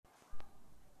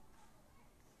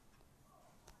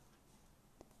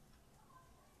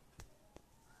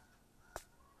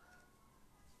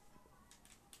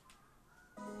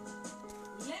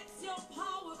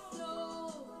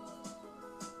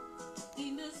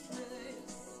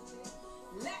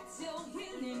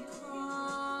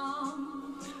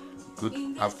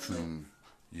Good afternoon.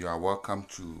 You are welcome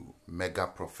to Mega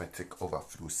Prophetic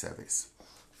Overflow Service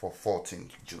for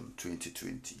 14th June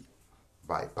 2020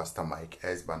 by Pastor Mike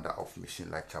S. Banda of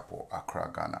Mission Life Chapel,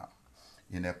 Accra, Ghana,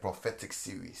 in a prophetic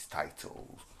series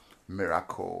titled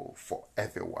Miracle for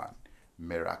Everyone.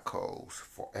 Miracles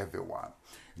for Everyone.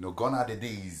 You know, gone are the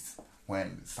days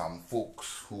when some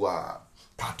folks who are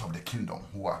part of the kingdom,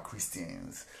 who are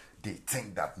Christians, they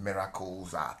think that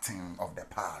miracles are a thing of the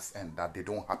past and that they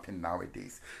don't happen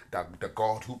nowadays. That the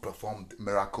God who performed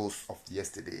miracles of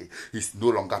yesterday is no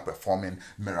longer performing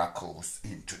miracles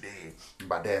in today.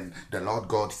 But then the Lord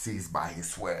God says by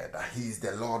his word that he is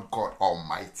the Lord God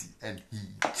Almighty and he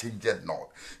changeth not.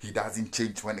 He doesn't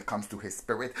change when it comes to his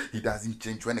spirit. He doesn't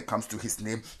change when it comes to his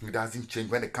name. He doesn't change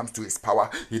when it comes to his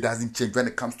power. He doesn't change when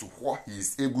it comes to what he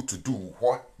is able to do,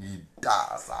 what he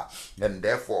does. And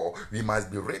therefore, we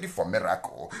must be ready for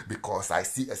miracle, because I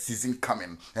see a season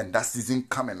coming, and that season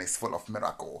coming is full of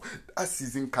miracle. That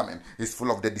season coming is full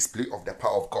of the display of the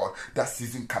power of God. That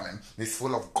season coming is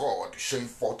full of God showing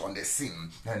forth on the scene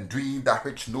and doing that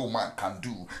which no man can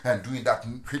do, and doing that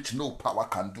which no power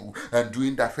can do, and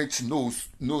doing that which no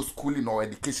schooling or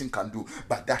education can do,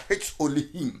 but that which only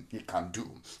him he can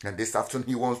do. And this afternoon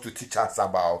he wants to teach us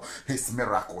about his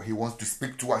miracle. He wants to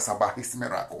speak to us about his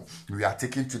miracle. We are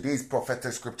taking today's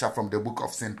prophetic scripture from the book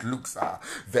of St. Luke,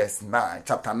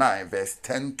 chapter 9, verse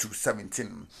 10 to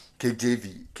 17,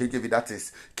 KJV, that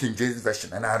is King James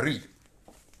Version, and I read.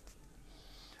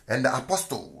 And the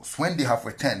apostles, when they have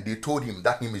returned, they told him,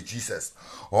 that name is Jesus,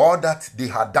 all that they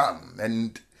had done,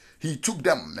 and he took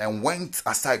them and went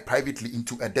aside privately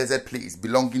into a desert place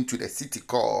belonging to the city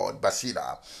called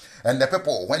Bethsaida. And the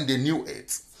people, when they knew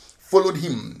it, followed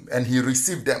him, and he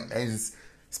received them and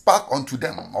spake unto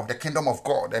them of the kingdom of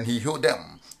God, and he healed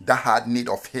them that had need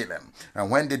of healing. And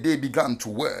when the day began to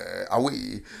wear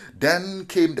away, then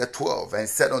came the 12 and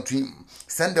said unto him,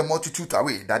 send the multitude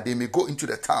away, that they may go into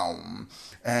the town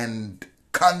and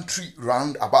country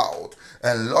round about,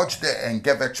 and lodge there and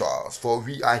give victuals, for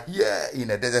we are here in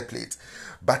a desert place.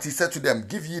 But he said to them,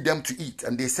 give ye them to eat.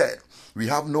 And they said, we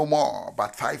have no more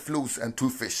but 5 loaves and 2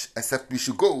 fish, except we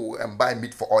should go and buy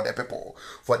meat for all the people.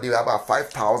 For they were about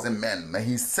 5,000 men. And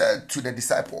he said to the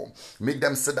disciple, make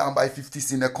them sit down by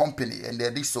 50s in a company. And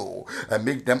they did so, and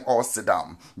make them all sit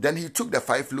down. Then he took the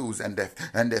 5 loaves and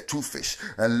the 2 fish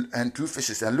and 2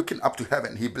 fishes, and looking up to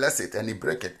heaven, he blessed it, and he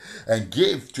broke it, and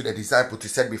gave to the disciple to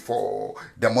set before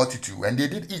the multitude. And they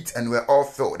did eat, and were all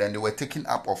filled, and they were taken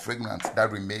up of fragments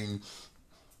that remained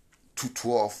to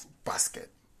 12 baskets.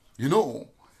 You know,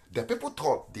 the people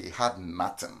thought they had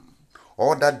nothing.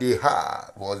 All that they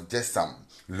had was just some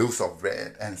loaves of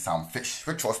bread and some fish,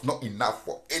 which was not enough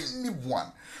for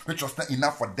anyone, which was not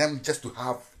enough for them just to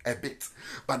have a bit.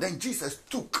 But then Jesus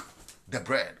took the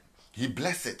bread, he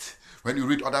blessed it. When you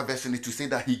read other versions, it will say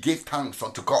that he gave thanks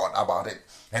unto God about it,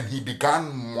 and he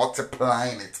began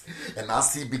multiplying it. And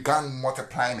as he began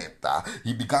multiplying it,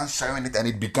 he began sharing it, and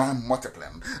it began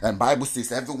multiplying. And Bible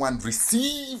says everyone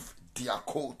received their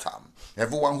quota.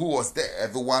 Everyone who was there,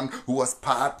 everyone who was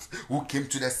part, who came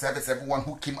to the service, everyone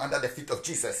who came under the feet of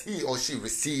Jesus, he or she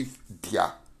received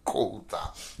their quota.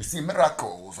 You see,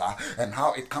 miracles and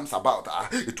how it comes about.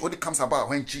 It only comes about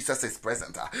when Jesus is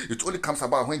present. It only comes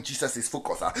about when Jesus is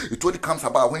focused. It only comes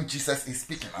about when Jesus is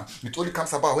speaking. It only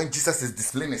comes about when Jesus is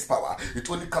displaying his power. It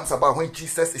only comes about when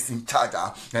Jesus is in charge.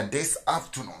 And this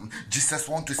afternoon, Jesus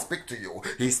wants to speak to you.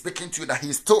 He's speaking to you that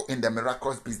he's still in the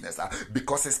miraculous business,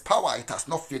 because his power, it has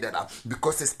not faded,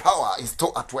 because his power is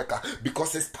still at work,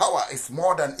 because his power is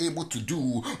more than able to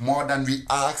do more than we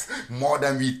ask, more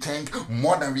than we think,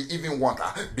 more than we even want,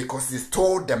 because he's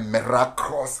told the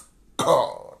miraculous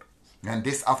God. And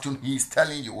this afternoon, he is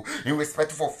telling you,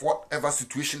 irrespective of whatever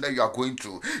situation that you are going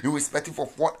through, irrespective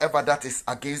of whatever that is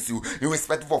against you,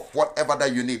 irrespective of whatever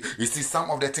that you need. You see, some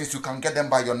of the things you can get them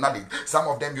by your knowledge. Some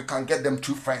of them you can get them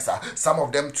through friends. Some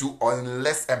of them too,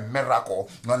 unless a miracle,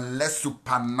 unless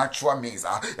supernatural means.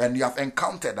 And you have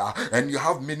encountered, and you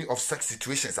have many of such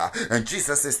situations. And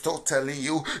Jesus is still telling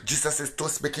you, Jesus is still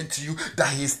speaking to you,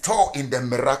 that he is still in the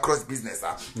miraculous business.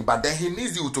 But then he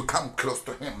needs you to come close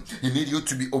to him. He needs you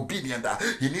to be obedient obedient.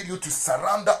 He need you to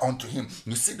surrender unto him.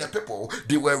 You see, the people,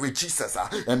 they were with Jesus,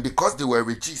 and because they were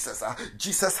with Jesus,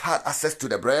 Jesus had access to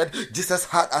the bread. Jesus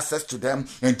had access to them,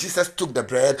 and Jesus took the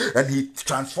bread and he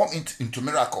transformed it into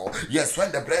miracle. Yes,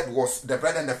 when the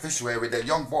bread and the fish were with the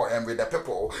young boy and with the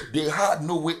people, they had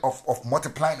no way of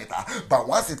multiplying it. But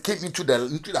once it came into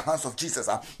the hands of Jesus,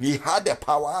 he had the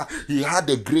power, he had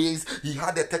the grace, he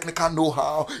had the technical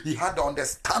know-how, he had the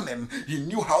understanding, he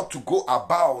knew how to go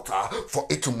about for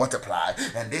it to multiply.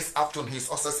 And this afternoon he's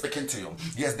also speaking to you.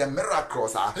 Yes, the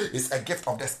miracles is a gift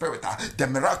of the Spirit. The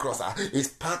miracles is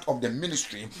part of the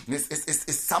ministry.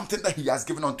 It's something that he has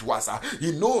given unto us.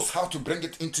 He knows how to bring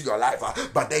it into your life,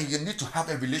 but then you need to have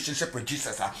a relationship with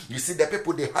Jesus. You see, the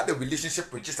people, they had a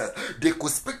relationship with Jesus. They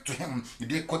could speak to him.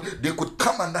 They could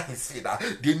come under his feet.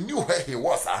 They knew where he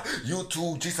was. You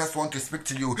too, Jesus want to speak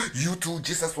to you. You too,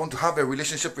 Jesus want to have a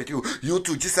relationship with you. You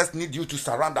too, Jesus need you to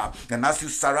surrender. And as you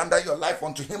surrender your life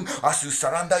unto him, as you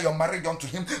surrender your marriage unto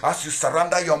him, as you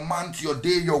surrender your month, your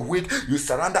day, your week, you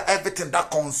surrender everything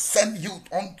that concerns you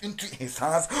into his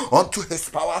hands, unto his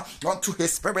power, unto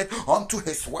his spirit, unto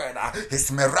his word.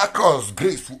 His miraculous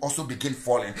grace will also begin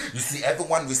falling. You see,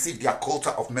 everyone receive their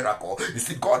quota of miracle. You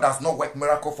see, God does not work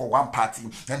miracle for one party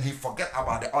and he forget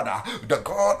about the other. The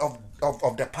God of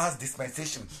the past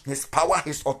dispensation, his power,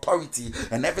 his authority,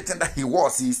 and everything that he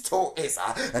was, he still is,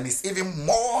 and it's even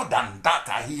more than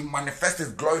that. He manifests his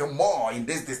glory more in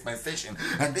this dispensation.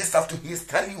 And this afternoon, he's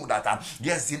telling you that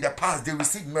yes, in the past they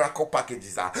received miracle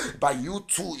packages, but you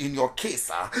too, in your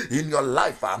case, in your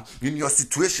life, in your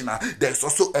situation, there's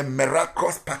also a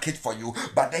miraculous package for you.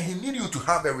 But then he needs you to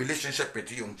have a relationship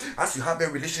with you. As you have a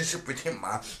relationship with him,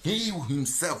 he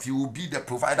himself, he will be the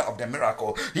provider of the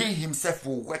miracle. He himself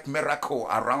will work miracle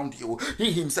around you.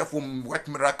 He himself will work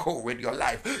miracle with your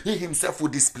life. He himself will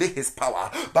display his power.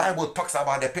 Bible talks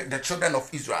about the children of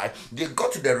Israel. They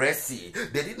got to the Red Sea.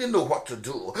 They didn't know what to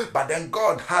do, but then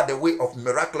God had a way of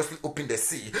miraculously opening the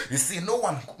sea. You see, no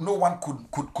one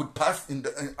could pass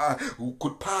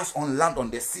could pass on land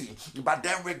on the sea, but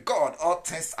then with God all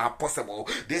things are possible.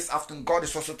 This afternoon, God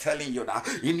is also telling you that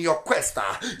in your quest,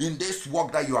 in this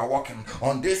walk that you are walking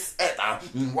on this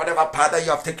earth, in whatever path that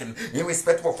you have taken, in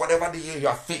respect of whatever the year you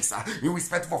are faced, in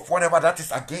respect of whatever that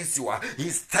is against you,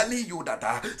 he's telling you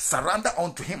that surrender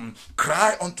unto him,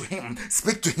 cry unto him,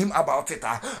 speak to him about it,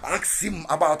 ask him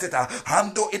about it,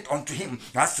 handle it unto him.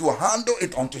 As you handle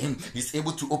it unto him, he's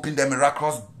able to open the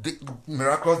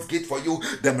miraculous gate for you,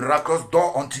 the miraculous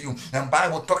door unto you. And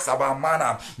Bible talks about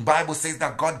manna. Bible says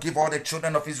that God gave all the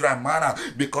children of Israel manna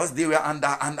because they were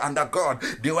under God.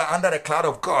 They were under the cloud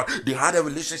of God. They had a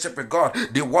relationship with God.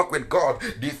 They walked with God.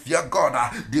 They fear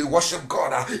God. They worship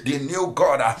God. They knew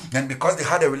God. And because they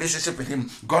had a relationship with him,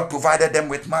 God provided them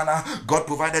with manna. God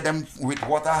provided them with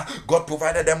water. God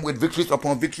provided them with victories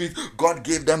upon victories. God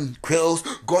gave them quails.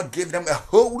 God gave them a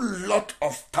whole lot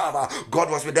of power.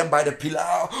 God was with them by the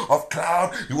pillar of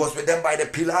cloud. He was with them by the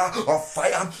pillar of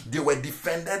fire. They were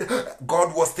defended.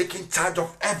 God was taking charge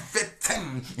of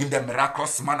everything in the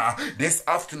miraculous manner. This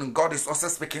afternoon, God is also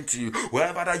speaking to you,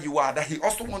 wherever that you are, that he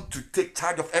also wants to take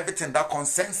charge of everything that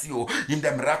concerns you in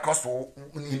the miraculous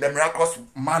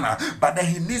manner. But then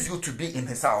he needs you to be in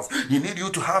his house. He needs you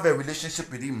to have a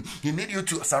relationship with him. He needs you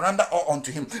to surrender all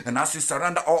unto him. And as you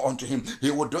surrender all unto him,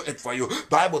 he will do it for you.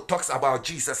 Bible talks about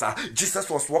Jesus. Jesus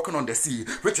was walking on the sea,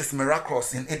 which is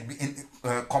miraculous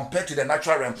compared to the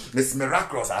natural realm. It's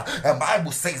miraculous. And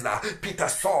Bible says that Peter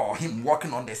saw him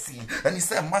walking on the sea, and he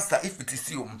said, Master, if it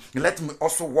is you, let me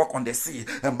also walk on the sea.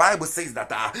 And Bible says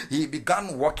that he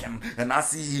began walking, and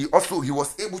as he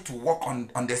was able to walk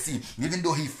on the sea, even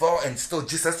though he fell, and still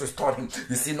Jesus restored him.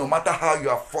 You see, no matter how you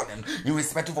are fallen,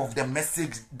 irrespective of the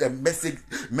message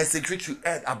which you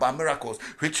heard about miracles,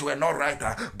 which were not right,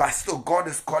 but still God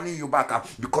is calling you back,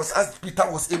 because as Peter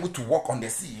was able to walk on the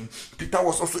sea, Peter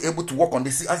was also able to walk on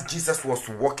the sea as Jesus was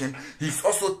walking. He's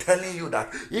also telling you that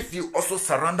if you also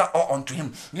surrender all unto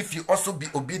him, if you also be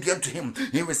obedient to him,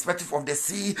 irrespective of the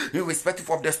sea, irrespective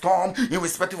of the storm,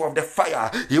 irrespective of the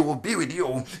fire, he will be with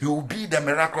you. He will be the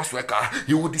miraculous worker.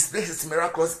 He will display his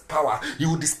miraculous power. He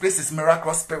will display his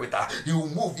miraculous spirit. He will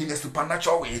move in a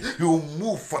supernatural way. He will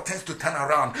move for things to turn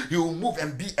around. He will move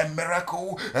and be a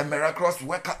miraculous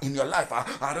worker in your life.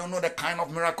 I don't know the kind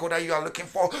of miracle that you are looking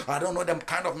for. I don't know the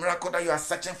kind of miracle that you are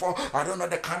searching for. I don't know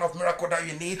the kind of miracle that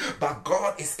you need, but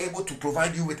God is able to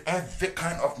provide you with every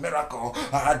kind of miracle.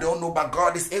 I don't know, but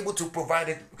God is able to provide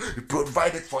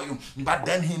it for you. But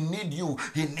then he need you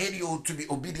to be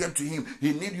obedient to him.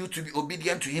 He need you to be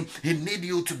obedient to him. He need need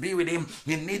you to be with him.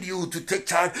 He need you to take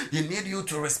charge. He need you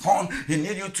to respond. He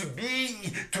need you to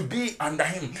be under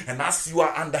him. And as you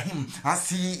are under him, as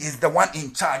he is the one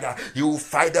in charge, he will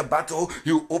fight the battle.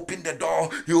 He will open the door.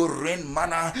 He will rain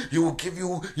manna. He will give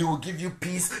you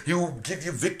peace. He will give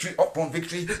you victory upon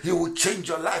victory. He will change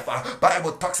your life.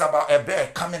 Bible talks about a bear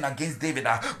coming against David.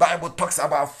 Bible talks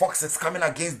about foxes coming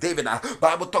against David.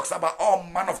 Bible talks about all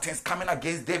manner of things coming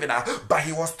against David. But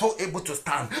he was still able to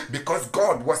stand because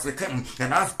God was with him.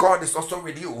 And as God is also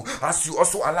with you, as you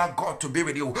also allow God to be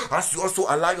with you, as you also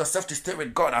allow yourself to stay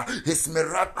with God, his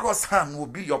miraculous hand will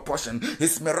be your portion.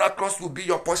 His miraculous will be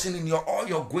your portion in all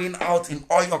your going out, in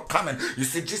all your coming. You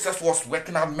see, Jesus was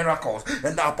working out miracles,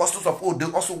 and the apostles of old, they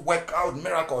also work out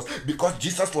miracles because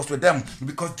Jesus was with them,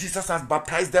 because Jesus has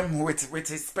baptized them with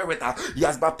his spirit. He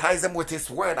has baptized them with his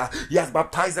word. He has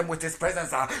baptized them with his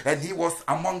presence, and he was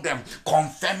among them,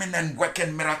 confirming and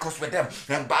working miracles with them.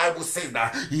 And Bible says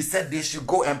that he said they should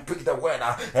go and preach the word,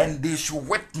 and they should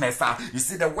witness. You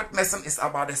see, the witnessing is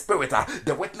about the spirit.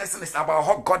 The witnessing is about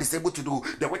what God is able to do.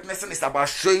 The witnessing is about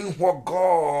showing what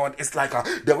God is like.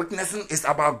 The witnessing is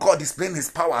about God displaying his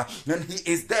power, and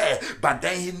he is there. But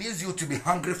then he needs you to be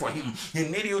hungry for him. He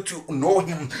needs you to know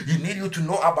him. He needs you to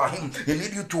know about him. He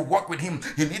needs you to walk with him.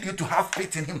 He needs you to have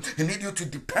faith in him. He needs you to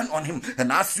depend on him.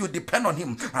 And as you depend on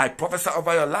him, I prophesy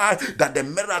over your life that the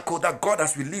miracle that God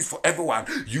has released for everyone,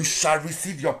 you shall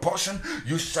receive your portion.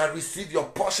 You shall receive your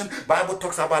portion. Bible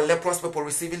talks about leprous people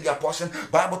receiving their portion.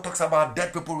 Bible talks about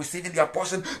dead people receiving their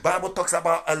portion. Bible talks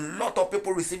about a lot of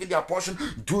people receiving their portion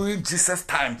during Jesus'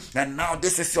 time. And now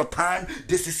this is your time.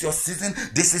 This is your season.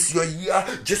 This is your year.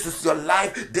 This is your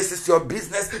life. This is your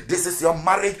business. This is your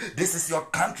marriage. This is your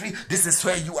country. This is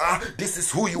where you are. This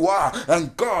is who you are.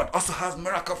 And God also has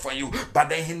miracle for you. But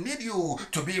then he needs you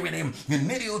to be with him. He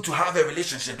needs you to have a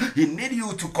relationship. He needs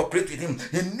you to cooperate with him.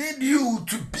 He needs you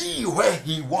to be where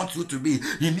he wants you to be.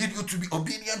 He needs you to be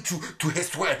obedient to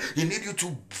his word. He needs you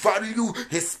to value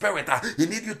his spirit. He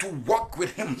needs you to walk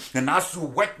with him. And as you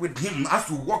work with him,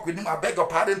 I beg your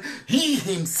pardon, he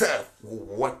himself will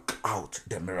work out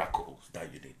the miracles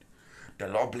that you did. The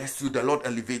Lord bless you. The Lord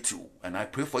elevate you. And I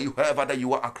pray for you, wherever that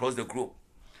you are across the globe,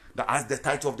 that as the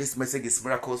title of this message is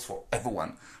Miracles for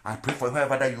Everyone, I pray for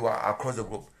whoever that you are across the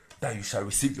globe, that you shall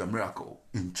receive your miracle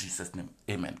in Jesus' name.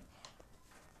 Amen.